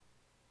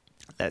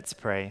Let's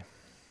pray.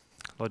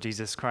 Lord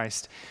Jesus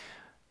Christ,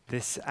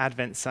 this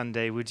Advent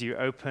Sunday, would you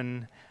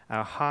open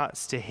our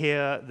hearts to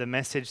hear the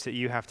message that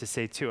you have to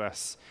say to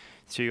us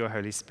through your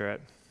Holy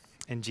Spirit.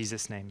 In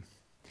Jesus' name,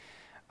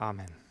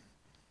 amen.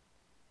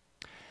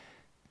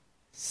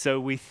 So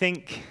we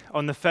think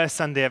on the first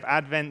Sunday of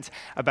Advent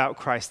about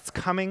Christ's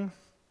coming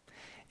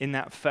in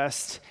that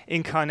first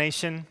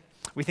incarnation.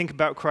 We think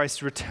about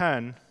Christ's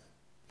return,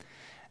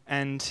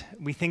 and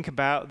we think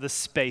about the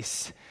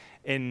space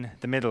in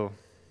the middle.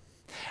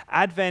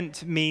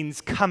 Advent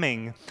means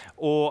coming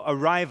or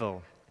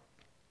arrival.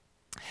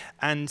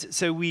 And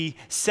so we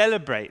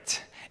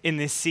celebrate in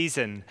this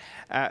season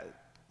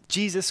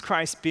Jesus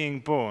Christ being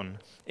born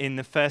in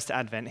the first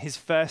Advent, his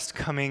first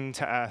coming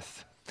to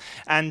earth.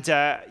 And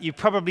you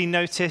probably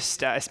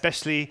noticed,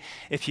 especially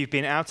if you've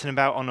been out and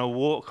about on a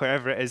walk,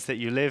 wherever it is that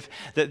you live,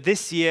 that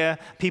this year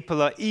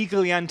people are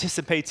eagerly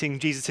anticipating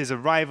Jesus'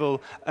 arrival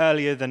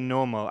earlier than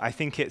normal. I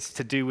think it's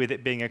to do with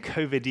it being a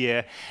COVID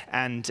year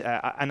and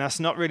us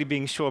not really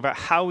being sure about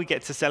how we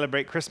get to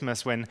celebrate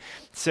Christmas when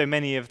so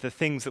many of the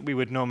things that we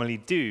would normally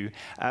do,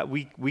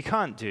 we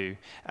can't do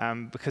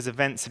because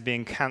events are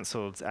being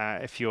cancelled.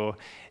 If you're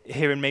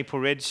here in Maple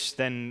Ridge,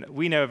 then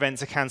we know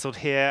events are cancelled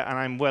here, and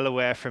I'm well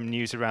aware from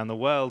news around the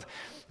world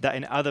that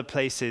in other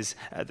places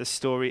the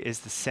story is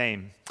the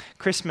same.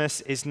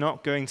 Christmas is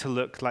not going to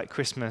look like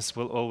Christmas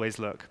will always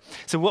look.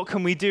 So what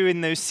can we do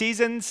in those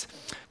seasons?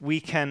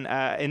 We can,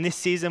 in this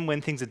season when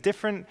things are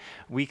different,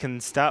 we can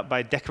start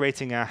by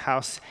decorating our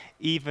house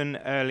even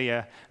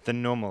earlier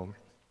than normal.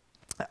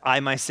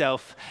 I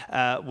myself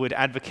would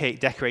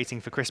advocate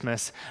decorating for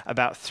Christmas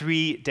about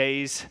 3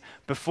 days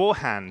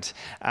beforehand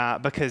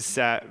because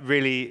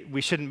really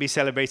we shouldn't be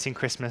celebrating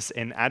Christmas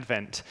in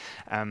Advent.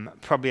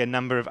 Probably a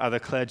number of other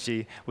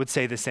clergy would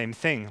say the same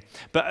thing.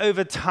 But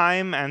over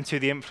time and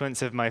through the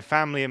influence of my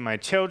family and my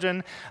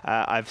children,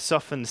 I've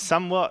softened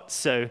somewhat.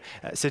 So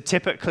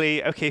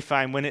typically, okay,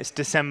 fine, when it's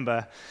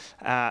December,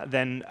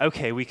 then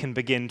okay, we can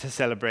begin to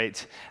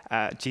celebrate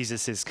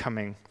Jesus'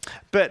 coming.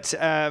 But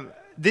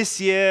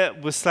this year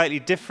was slightly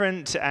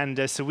different,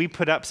 and so we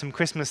put up some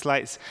Christmas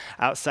lights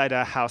outside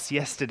our house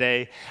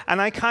yesterday,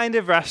 and I kind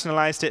of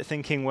rationalized it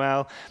thinking,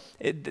 well,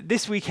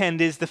 this weekend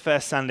is the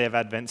first Sunday of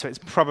Advent, so it's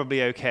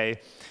probably okay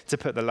to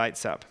put the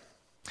lights up.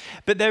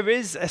 But there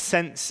is a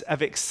sense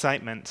of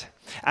excitement,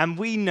 and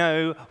we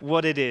know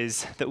what it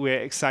is that we're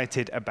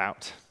excited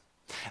about.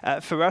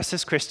 For us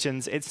as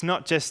Christians, it's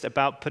not just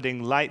about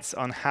putting lights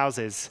on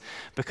houses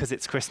because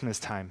it's Christmas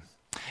time.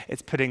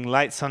 It's putting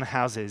lights on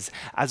houses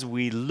as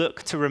we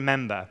look to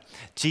remember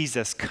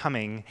Jesus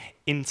coming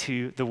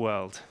into the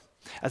world,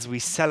 as we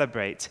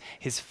celebrate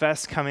his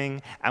first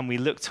coming and we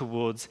look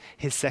towards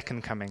his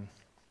second coming.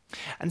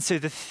 And so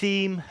the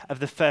theme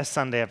of the first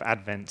Sunday of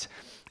Advent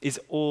is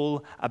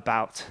all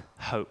about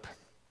hope.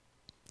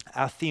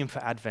 Our theme for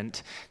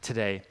Advent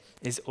today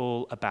is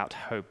all about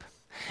hope.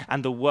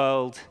 And the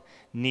world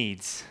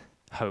needs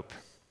hope.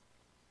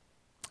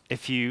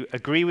 If you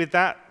agree with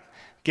that,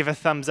 give a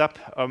thumbs up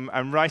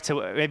and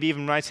maybe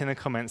even write in the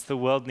comments, the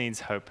world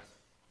needs hope.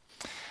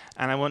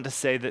 And I want to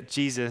say that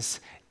Jesus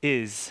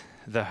is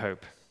the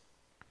hope.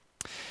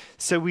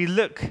 So we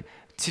look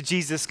to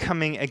Jesus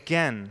coming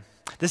again.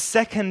 The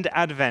second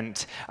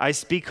Advent I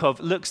speak of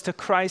looks to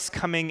Christ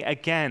coming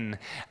again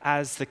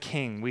as the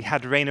King. We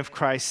had Reign of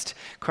Christ,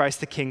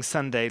 Christ the King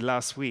Sunday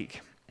last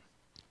week.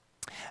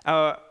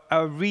 Our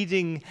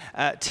reading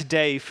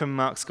today from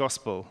Mark's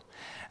Gospel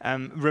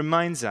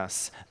reminds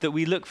us that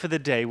we look for the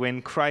day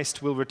when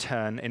Christ will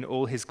return in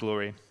all his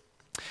glory.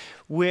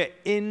 We're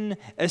in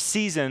a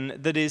season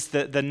that is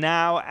the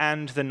now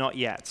and the not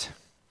yet,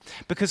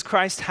 because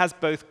Christ has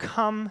both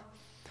come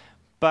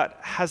but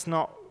has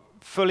not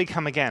fully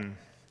come again.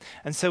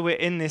 And so we're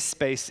in this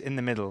space in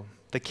the middle.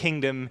 The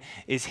kingdom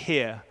is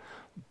here,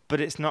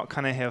 but it's not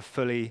kind of here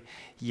fully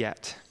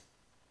yet.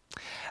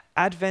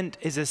 Advent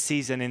is a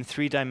season in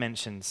 3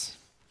 dimensions.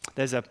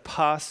 There's a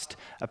past,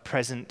 a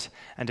present,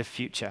 and a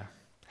future.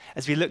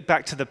 As we look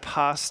back to the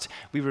past,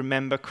 we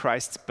remember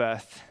Christ's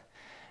birth,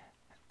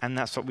 and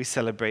that's what we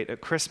celebrate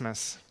at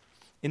Christmas.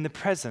 In the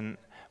present,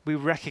 we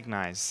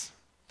recognize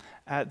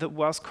that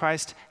whilst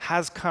Christ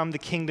has come, the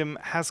kingdom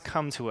has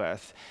come to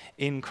earth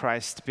in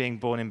Christ being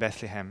born in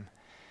Bethlehem.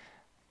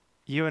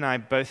 You and I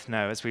both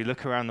know, as we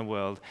look around the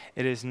world,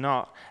 it is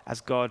not as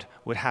God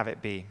would have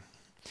it be.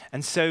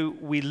 And so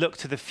we look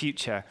to the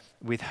future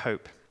with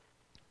hope.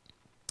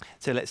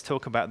 So let's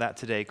talk about that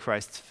today,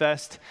 Christ's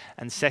first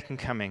and second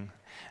coming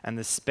and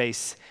the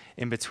space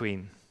in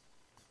between.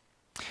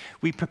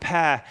 We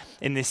prepare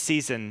in this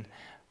season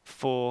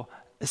for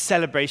a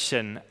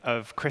celebration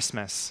of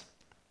Christmas,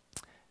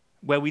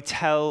 where we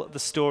tell the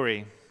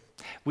story.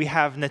 We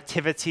have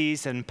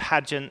nativities and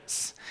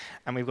pageants,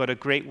 and we've got a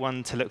great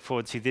one to look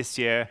forward to this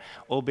year.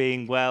 All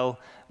being well,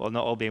 well,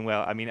 not all being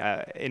well, I mean,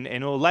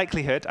 in all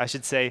likelihood, I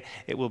should say,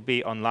 it will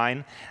be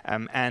online.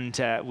 And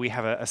we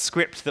have a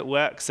script that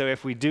works. So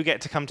if we do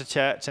get to come to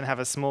church and have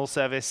a small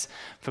service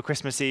for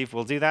Christmas Eve,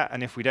 we'll do that.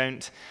 And if we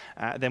don't,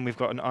 then we've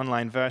got an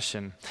online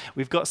version.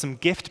 We've got some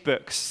gift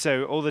books.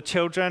 So all the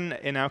children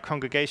in our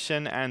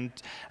congregation and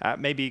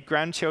maybe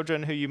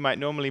grandchildren who you might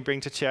normally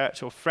bring to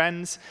church or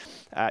friends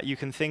you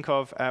can think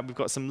of. We've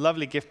got some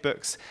lovely gift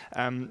books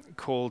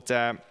called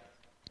for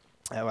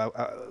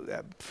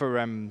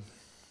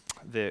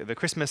the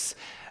Christmas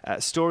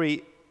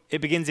story. It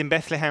begins in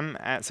Bethlehem.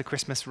 It's a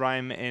Christmas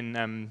rhyme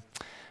in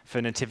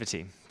for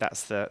Nativity.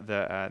 That's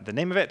the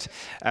name of it.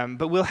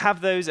 But we'll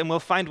have those, and we'll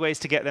find ways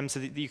to get them so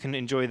that you can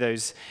enjoy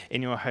those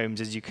in your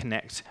homes as you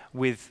connect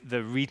with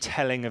the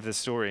retelling of the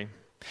story.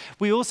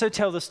 We also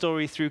tell the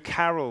story through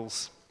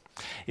carols.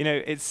 You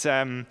know,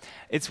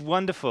 it's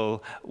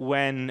wonderful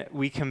when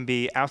we can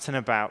be out and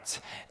about.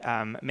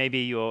 Maybe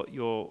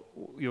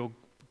you're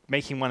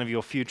making one of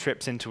your few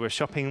trips into a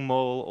shopping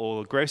mall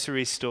or a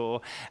grocery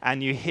store,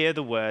 and you hear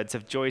the words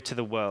of Joy to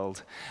the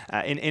World.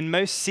 In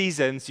most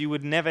seasons, you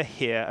would never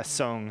hear a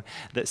song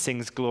that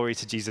sings glory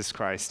to Jesus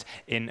Christ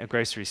in a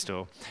grocery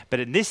store.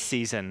 But in this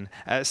season,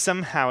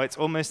 somehow it's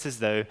almost as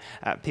though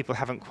people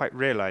haven't quite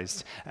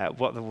realized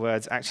what the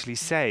words actually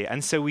say.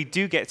 And so we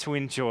do get to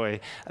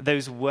enjoy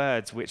those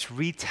words which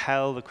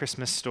retell the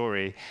Christmas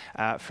story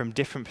from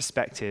different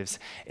perspectives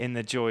in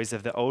the joys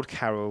of the old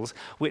carols,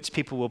 which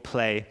people will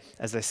play,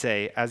 as I say,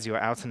 as you're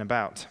out and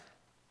about.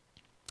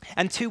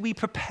 And two, we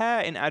prepare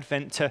in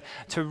Advent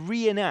to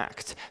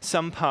reenact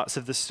some parts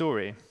of the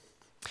story.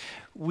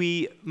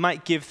 We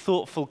might give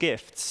thoughtful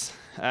gifts.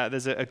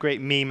 There's a great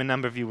meme a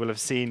number of you will have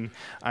seen,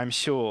 I'm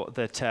sure,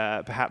 that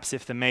perhaps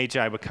if the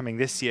Magi were coming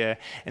this year,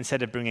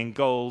 instead of bringing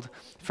gold,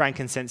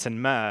 frankincense,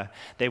 and myrrh,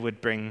 they would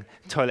bring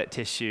toilet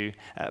tissue,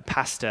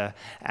 pasta,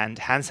 and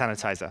hand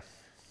sanitizer.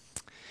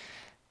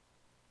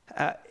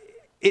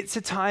 It's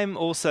a time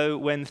also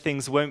when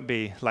things won't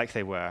be like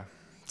they were.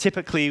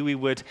 Typically, we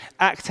would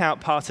act out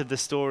part of the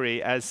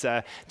story as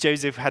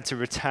Joseph had to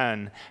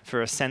return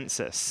for a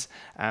census,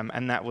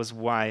 and that was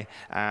why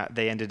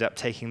they ended up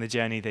taking the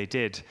journey they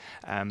did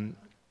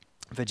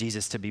for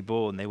Jesus to be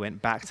born. They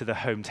went back to the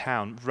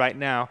hometown. Right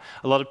now,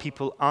 a lot of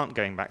people aren't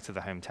going back to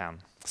the hometown.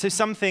 So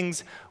some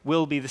things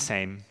will be the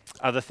same.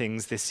 Other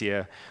things this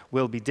year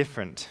will be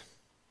different.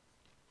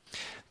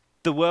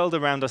 The world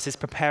around us is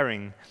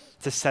preparing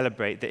to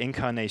celebrate the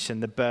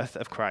incarnation, the birth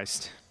of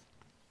Christ.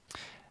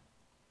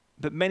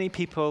 But many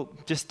people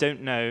just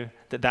don't know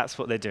that that's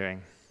what they're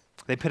doing.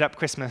 They put up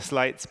Christmas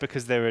lights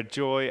because they're a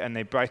joy and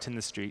they brighten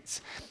the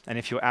streets. And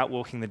if you're out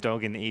walking the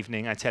dog in the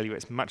evening, I tell you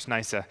it's much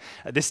nicer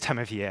at this time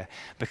of year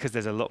because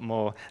there's a lot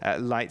more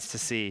lights to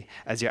see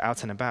as you're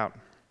out and about.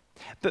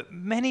 But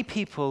many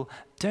people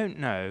don't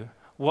know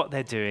what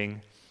they're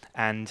doing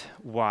and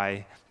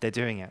why they're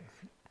doing it.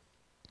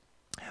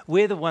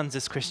 We're the ones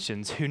as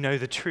Christians who know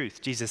the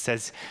truth. Jesus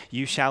says,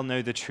 "You shall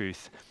know the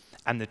truth,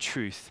 and the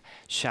truth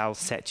shall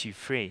set you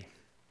free."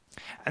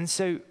 And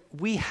so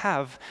we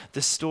have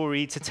the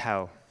story to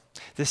tell,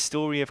 the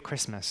story of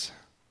Christmas.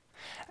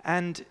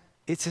 And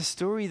it's a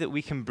story that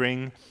we can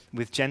bring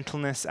with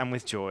gentleness and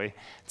with joy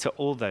to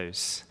all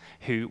those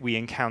who we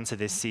encounter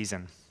this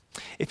season.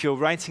 If you're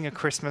writing a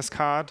Christmas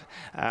card,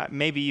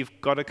 maybe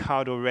you've got a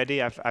card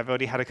already. I've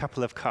already had a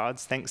couple of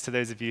cards, thanks to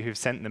those of you who've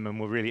sent them and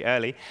were really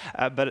early.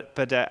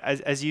 But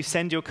as you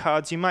send your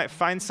cards, you might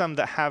find some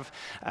that have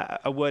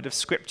a word of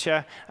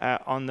scripture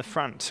on the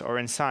front or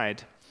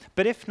inside.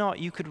 But if not,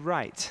 you could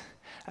write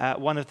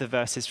one of the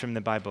verses from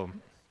the Bible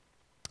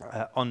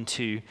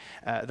onto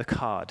the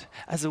card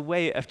as a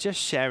way of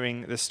just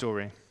sharing the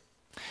story.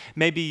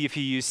 Maybe if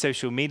you use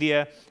social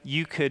media,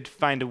 you could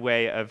find a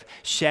way of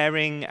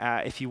sharing.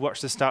 If you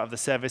watch the start of the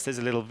service, there's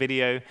a little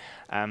video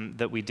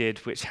that we did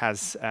which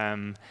has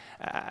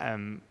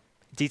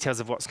details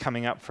of what's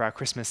coming up for our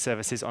Christmas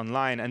services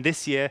online. And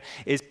this year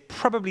is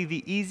probably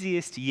the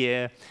easiest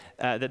year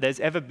that there's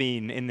ever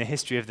been in the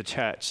history of the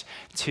church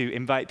to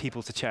invite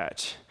people to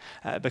church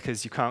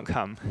because you can't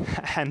come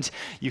and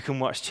you can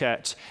watch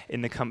church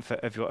in the comfort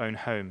of your own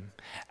home.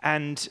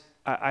 And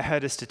I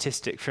heard a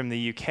statistic from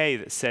the UK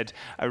that said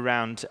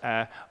around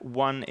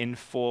 1 in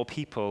 4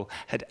 people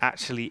had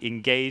actually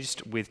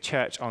engaged with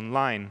church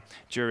online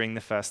during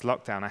the first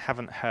lockdown. I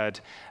haven't heard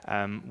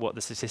what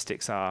the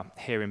statistics are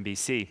here in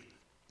BC.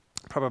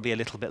 Probably a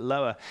little bit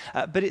lower.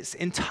 But it's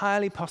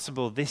entirely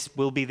possible this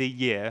will be the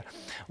year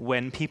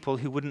when people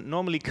who wouldn't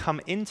normally come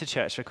into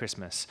church for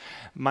Christmas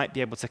might be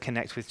able to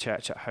connect with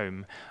church at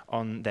home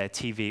on their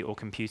TV or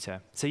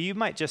computer. So you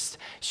might just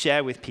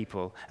share with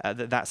people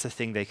that that's a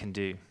thing they can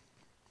do.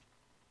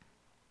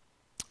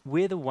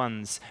 We're the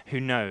ones who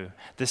know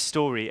the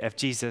story of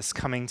Jesus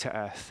coming to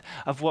earth,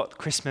 of what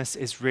Christmas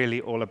is really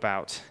all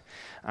about.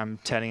 I'm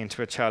turning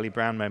into a Charlie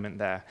Brown moment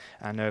there.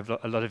 I know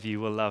a lot of you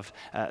will love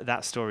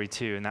that story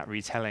too and that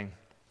retelling.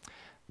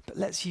 But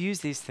let's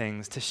use these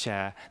things to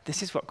share.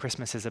 This is what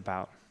Christmas is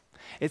about.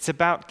 It's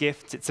about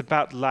gifts, it's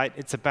about light,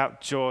 it's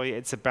about joy,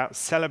 it's about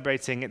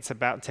celebrating, it's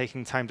about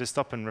taking time to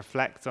stop and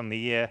reflect on the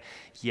year,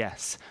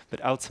 yes,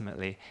 but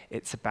ultimately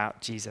it's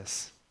about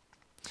Jesus.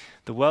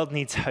 The world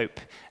needs hope,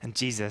 and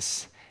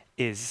Jesus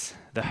is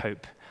the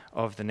hope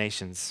of the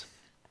nations.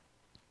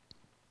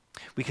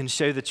 We can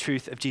show the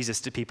truth of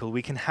Jesus to people.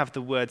 We can have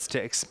the words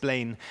to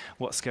explain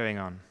what's going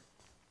on.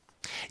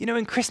 You know,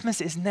 and Christmas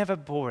is never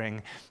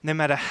boring, no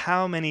matter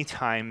how many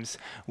times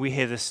we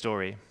hear the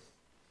story.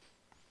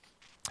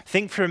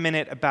 Think for a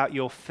minute about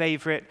your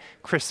favorite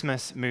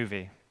Christmas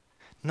movie.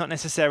 Not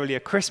necessarily a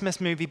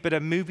Christmas movie, but a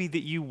movie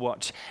that you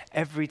watch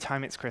every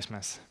time it's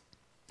Christmas.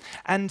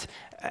 And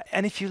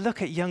if you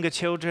look at younger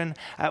children,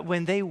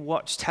 when they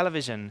watch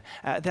television,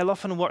 they'll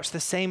often watch the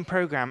same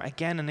program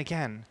again and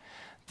again,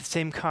 the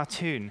same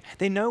cartoon.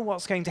 They know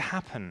what's going to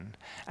happen,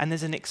 and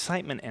there's an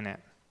excitement in it.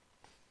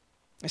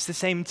 It's the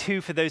same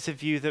too for those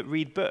of you that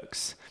read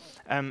books.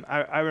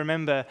 I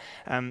remember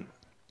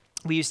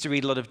we used to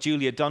read a lot of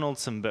Julia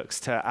Donaldson books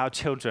to our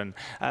children,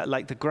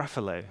 like The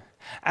Gruffalo.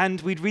 And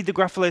we'd read The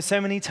Gruffalo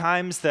so many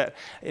times that,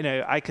 you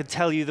know, I could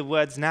tell you the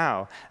words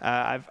now.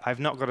 I've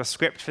not got a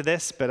script for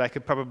this, but I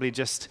could probably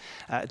just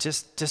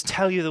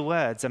tell you the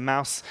words. A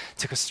mouse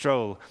took a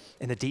stroll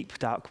in the deep,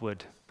 dark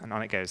wood. And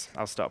on it goes.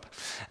 I'll stop.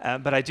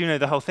 But I do know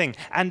the whole thing.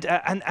 And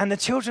the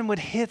children would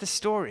hear the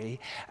story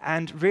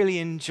and really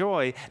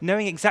enjoy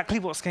knowing exactly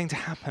what's going to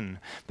happen.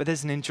 But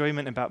there's an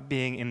enjoyment about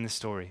being in the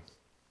story.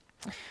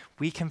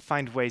 We can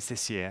find ways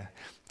this year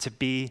to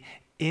be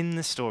in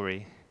the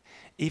story,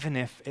 even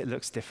if it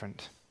looks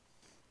different.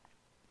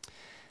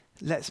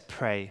 Let's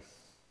pray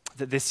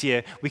that this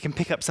year we can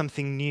pick up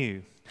something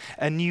new,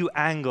 a new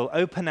angle,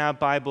 open our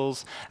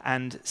Bibles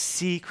and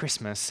see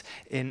Christmas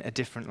in a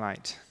different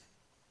light.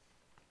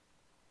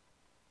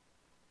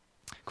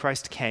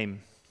 Christ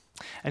came,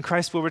 and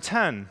Christ will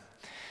return.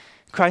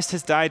 Christ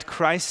has died,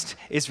 Christ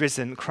is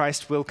risen,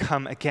 Christ will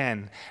come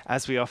again,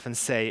 as we often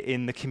say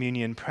in the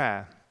communion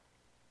prayer.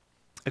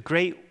 A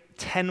great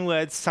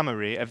 10-word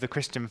summary of the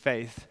Christian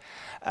faith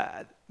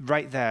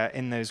right there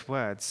in those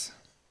words.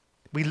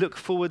 We look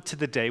forward to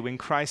the day when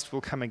Christ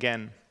will come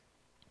again.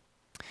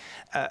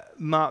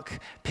 Mark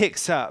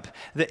picks up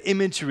the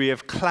imagery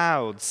of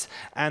clouds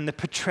and the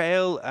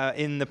portrayal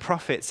in the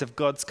prophets of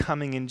God's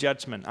coming in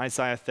judgment.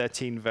 Isaiah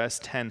 13, verse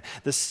 10.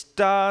 The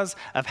stars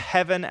of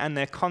heaven and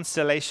their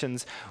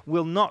constellations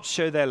will not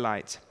show their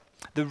light.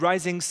 The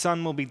rising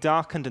sun will be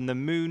darkened and the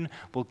moon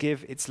will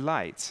give its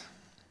light.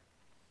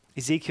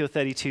 Ezekiel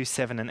 32,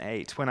 7 and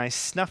 8. When I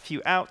snuff you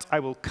out,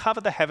 I will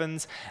cover the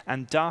heavens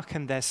and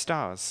darken their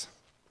stars.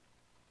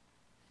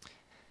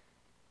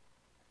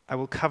 I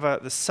will cover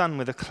the sun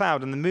with a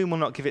cloud, and the moon will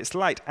not give its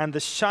light. And the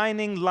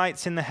shining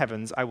lights in the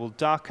heavens I will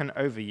darken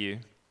over you.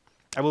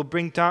 I will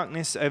bring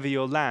darkness over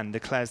your land,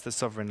 declares the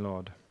sovereign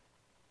Lord.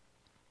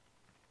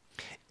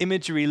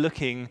 Imagery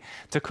looking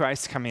to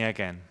Christ coming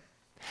again.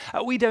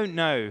 We don't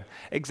know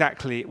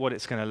exactly what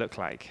it's going to look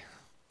like.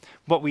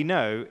 What we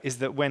know is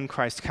that when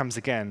Christ comes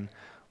again,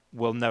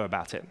 we'll know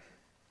about it.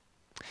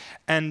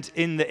 And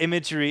in the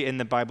imagery in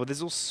the Bible,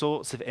 there's all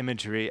sorts of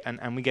imagery,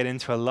 and we get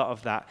into a lot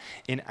of that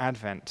in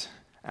Advent.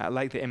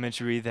 Like the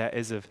imagery there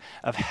is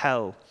of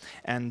hell,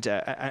 and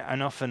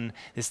often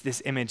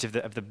this image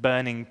of the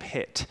burning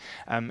pit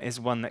is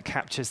one that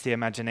captures the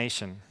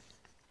imagination.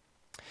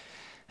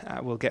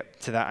 We'll get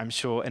to that, I'm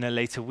sure, in a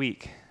later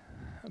week.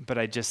 But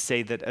I just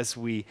say that as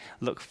we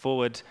look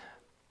forward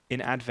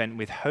in Advent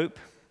with hope,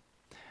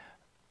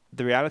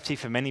 the reality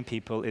for many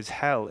people is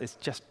hell is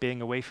just being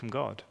away from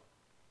God.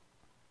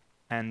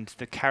 And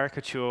the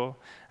caricature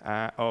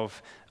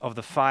of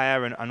the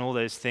fire and all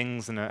those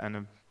things and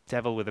a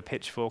devil with a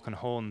pitchfork and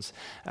horns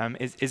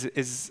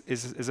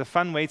is a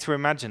fun way to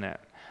imagine it.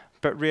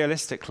 But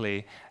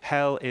realistically,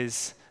 hell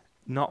is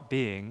not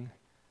being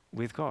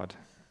with God.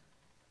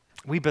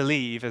 We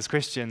believe as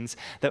Christians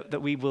that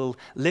we will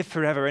live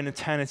forever in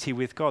eternity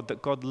with God,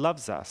 that God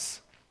loves us.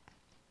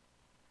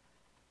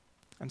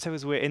 And so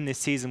as we're in this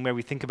season where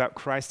we think about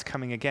Christ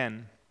coming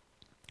again,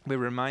 we're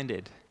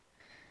reminded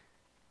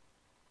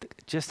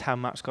just how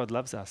much God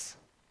loves us.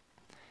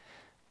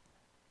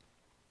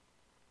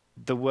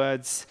 The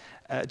words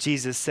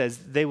Jesus says,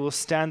 they will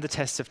stand the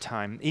test of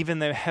time, even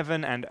though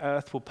heaven and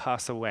earth will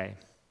pass away,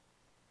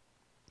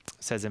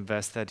 it says in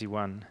verse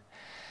 31.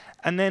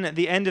 And then at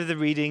the end of the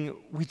reading,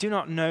 we do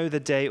not know the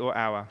day or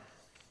hour.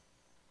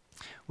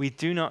 We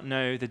do not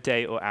know the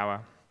day or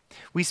hour.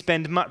 We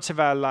spend much of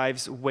our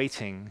lives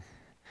waiting,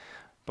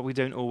 but we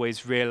don't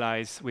always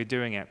realize we're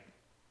doing it.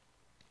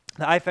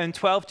 The iPhone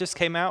 12 just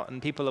came out,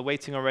 and people are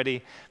waiting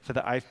already for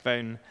the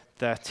iPhone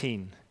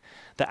 13.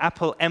 The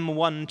Apple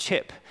M1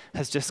 chip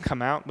has just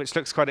come out, which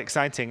looks quite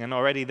exciting, and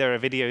already there are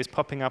videos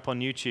popping up on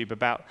YouTube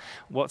about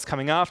what's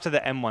coming after the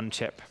M1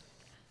 chip.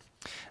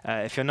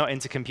 If you're not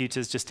into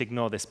computers, just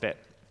ignore this bit.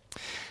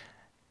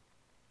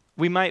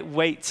 We might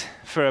wait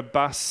for a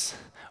bus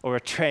or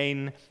a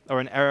train or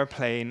an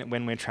aeroplane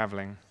when we're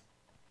traveling.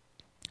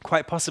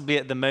 Quite possibly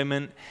at the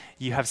moment,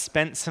 you have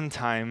spent some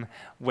time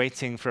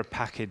waiting for a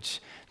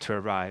package to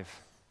arrive.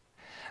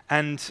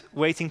 And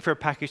waiting for a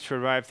package to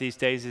arrive these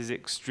days is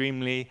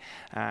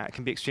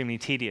can be extremely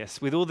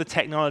tedious. With all the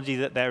technology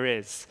that there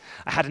is,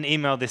 I had an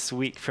email this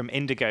week from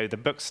Indigo, the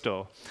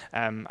bookstore.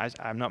 I'm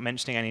not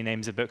mentioning any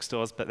names of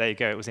bookstores, but there you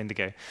go, it was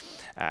Indigo.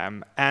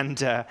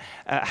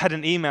 Had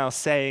an email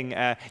saying,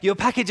 your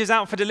package is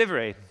out for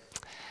delivery.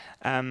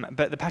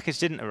 But the package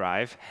didn't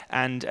arrive,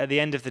 and at the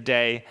end of the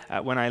day,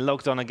 when I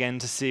logged on again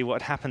to see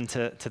what happened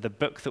to the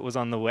book that was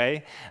on the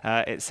way,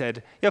 it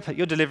said,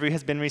 your delivery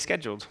has been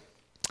rescheduled.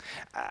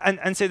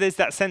 And so there's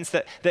that sense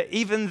that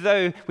even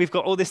though we've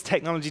got all this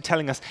technology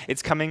telling us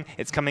it's coming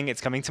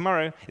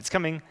tomorrow, it's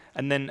coming,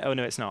 and then, oh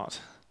no, it's not.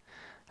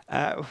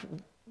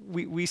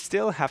 We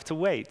still have to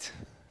wait.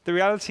 The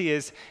reality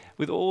is,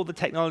 with all the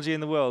technology in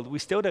the world, we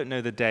still don't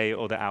know the day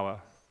or the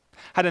hour.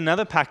 Had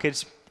another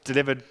package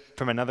delivered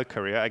from another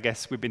courier. I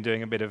guess we've been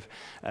doing a bit of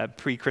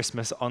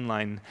pre-Christmas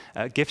online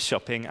gift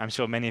shopping. I'm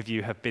sure many of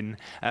you have been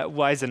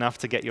wise enough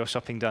to get your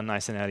shopping done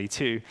nice and early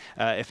too.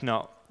 If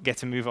not,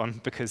 get a move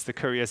on because the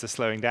couriers are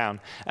slowing down.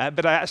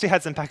 But I actually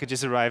had some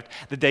packages arrived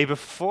the day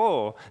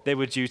before they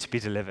were due to be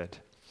delivered.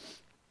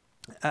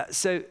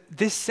 So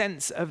this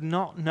sense of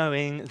not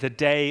knowing the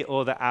day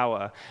or the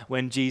hour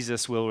when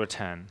Jesus will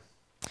return.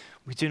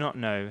 We do not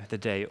know the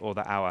day or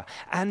the hour.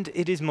 And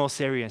it is more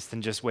serious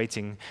than just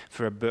waiting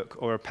for a book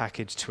or a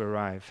package to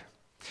arrive.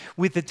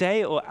 With the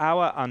day or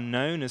hour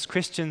unknown, as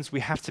Christians,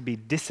 we have to be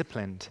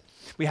disciplined.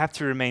 We have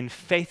to remain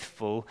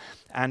faithful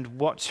and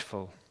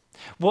watchful.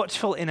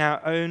 Watchful in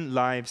our own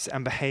lives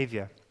and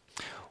behavior.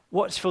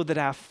 Watchful that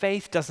our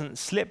faith doesn't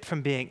slip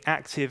from being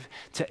active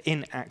to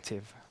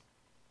inactive.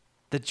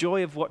 The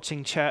joy of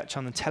watching church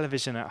on the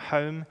television at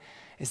home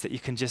is that you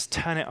can just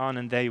turn it on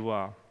and there you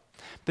are.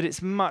 But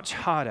it's much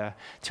harder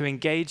to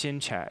engage in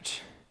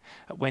church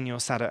when you're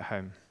sat at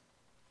home.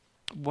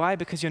 Why?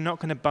 Because you're not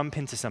going to bump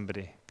into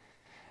somebody.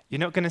 You're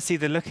not going to see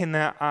the look in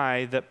their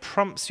eye that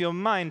prompts your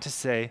mind to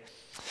say,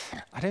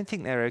 I don't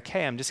think they're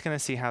okay, I'm just going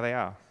to see how they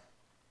are.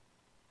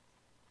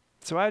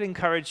 So I would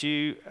encourage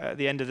you at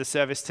the end of the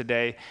service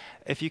today,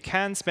 if you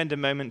can spend a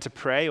moment to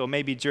pray, or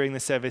maybe during the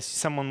service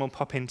someone will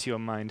pop into your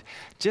mind,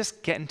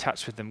 just get in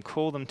touch with them,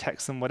 call them,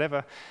 text them,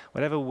 whatever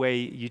way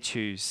you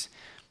choose.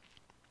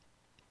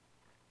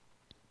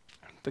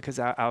 Because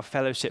our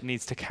fellowship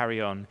needs to carry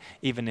on,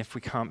 even if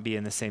we can't be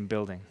in the same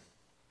building.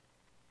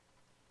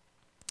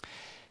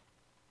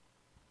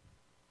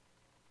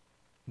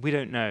 We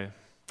don't know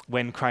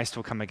when Christ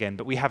will come again,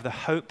 but we have the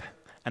hope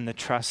and the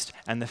trust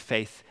and the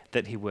faith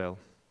that he will.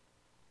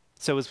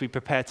 So as we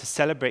prepare to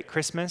celebrate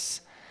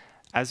Christmas,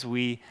 as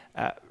we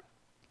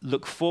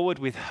look forward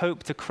with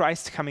hope to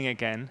Christ coming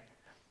again,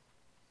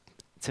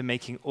 to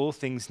making all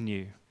things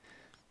new,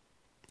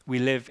 we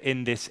live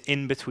in this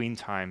in-between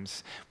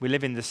times. We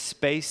live in the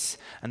space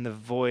and the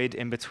void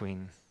in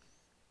between.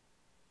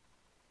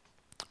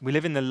 We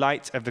live in the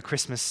light of the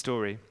Christmas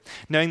story,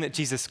 knowing that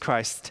Jesus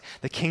Christ,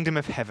 the kingdom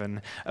of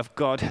heaven, of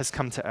God, has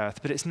come to earth,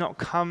 but it's not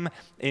come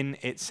in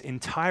its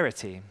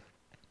entirety.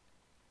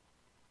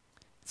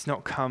 It's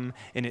not come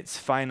in its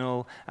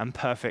final and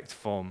perfect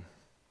form.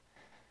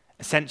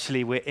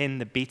 Essentially, we're in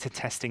the beta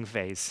testing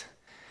phase.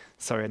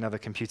 Sorry, another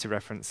computer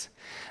reference.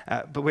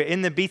 But we're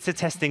in the beta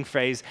testing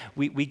phase.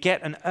 We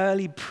get an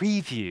early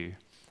preview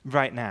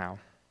right now,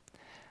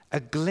 a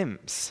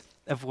glimpse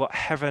of what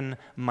heaven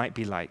might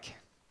be like.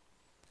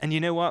 And you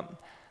know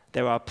what?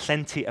 There are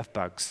plenty of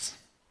bugs.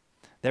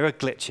 There are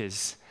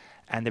glitches,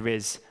 and there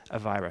is a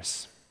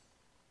virus.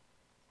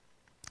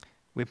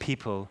 We're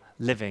people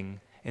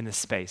living in the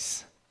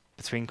space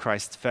between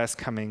Christ's first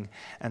coming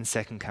and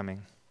second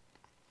coming.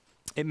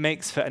 It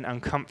makes for an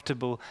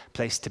uncomfortable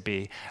place to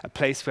be, a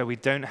place where we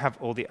don't have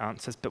all the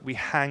answers, but we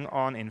hang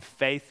on in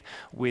faith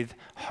with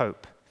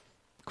hope.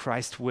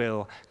 Christ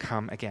will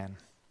come again.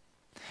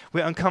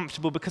 We're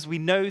uncomfortable because we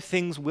know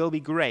things will be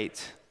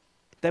great.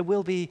 There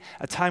will be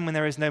a time when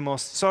there is no more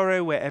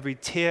sorrow, where every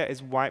tear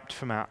is wiped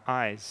from our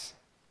eyes.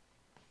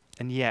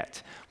 And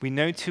yet, we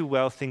know too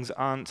well things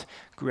aren't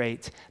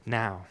great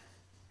now.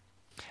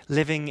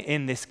 Living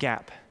in this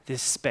gap,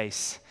 this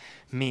space,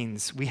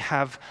 means we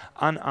have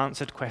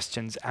unanswered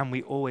questions, and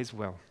we always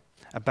will,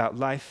 about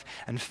life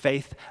and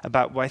faith,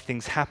 about why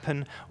things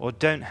happen or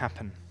don't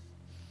happen.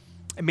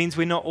 It means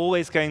we're not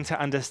always going to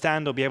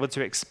understand or be able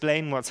to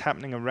explain what's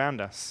happening around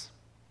us.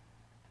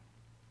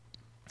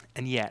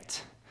 And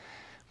yet,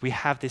 we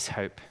have this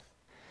hope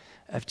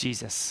of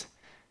Jesus,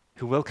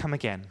 who will come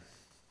again.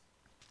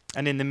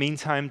 And in the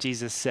meantime,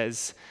 Jesus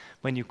says,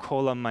 when you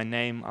call on my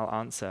name, I'll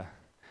answer.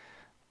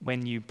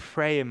 When you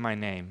pray in my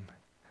name,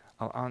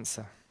 I'll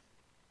answer.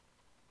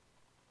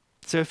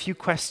 So a few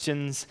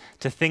questions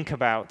to think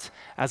about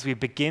as we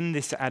begin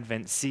this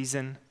Advent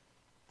season.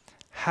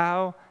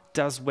 How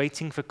does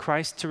waiting for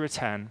Christ to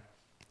return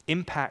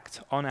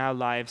impact on our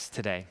lives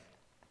today?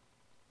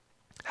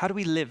 How do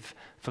we live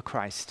for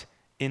Christ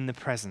in the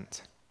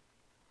present?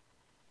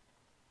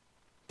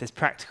 There's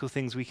practical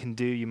things we can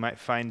do. You might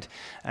find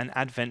an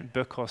Advent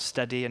book or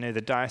study. I know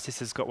the diocese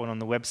has got one on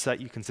the website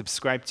you can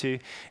subscribe to.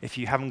 If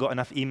you haven't got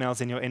enough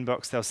emails in your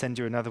inbox, they'll send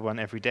you another one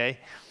every day.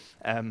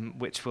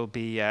 which will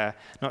be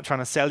not trying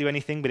to sell you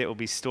anything, but it will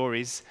be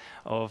stories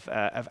of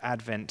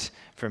Advent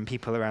from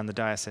people around the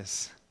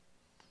diocese.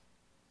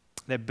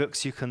 There are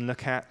books you can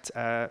look at.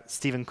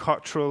 Stephen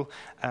Cottrell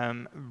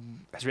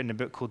has written a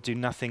book called Do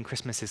Nothing,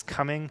 Christmas is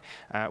Coming,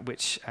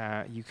 which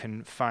you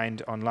can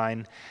find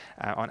online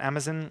on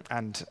Amazon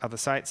and other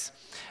sites.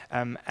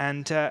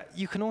 And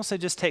you can also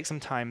just take some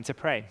time to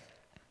pray.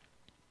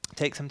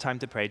 Take some time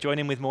to pray. Join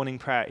in with morning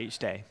prayer each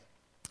day.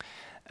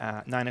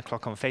 9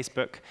 o'clock on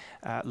Facebook,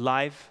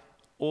 live,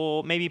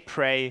 or maybe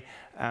pray,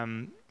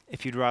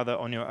 if you'd rather,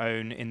 on your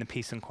own in the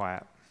peace and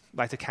quiet.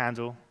 Light a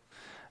candle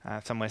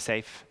somewhere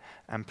safe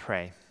and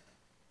pray.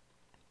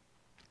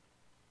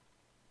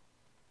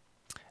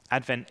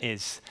 Advent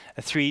is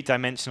a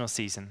three-dimensional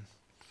season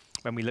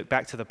when we look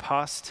back to the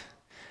past,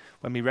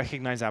 when we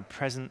recognize our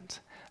present,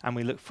 and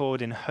we look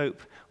forward in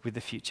hope with the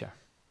future.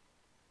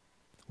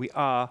 We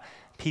are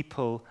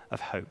people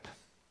of hope.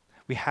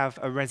 We have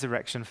a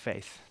resurrection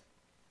faith.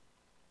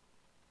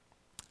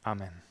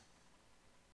 Amen.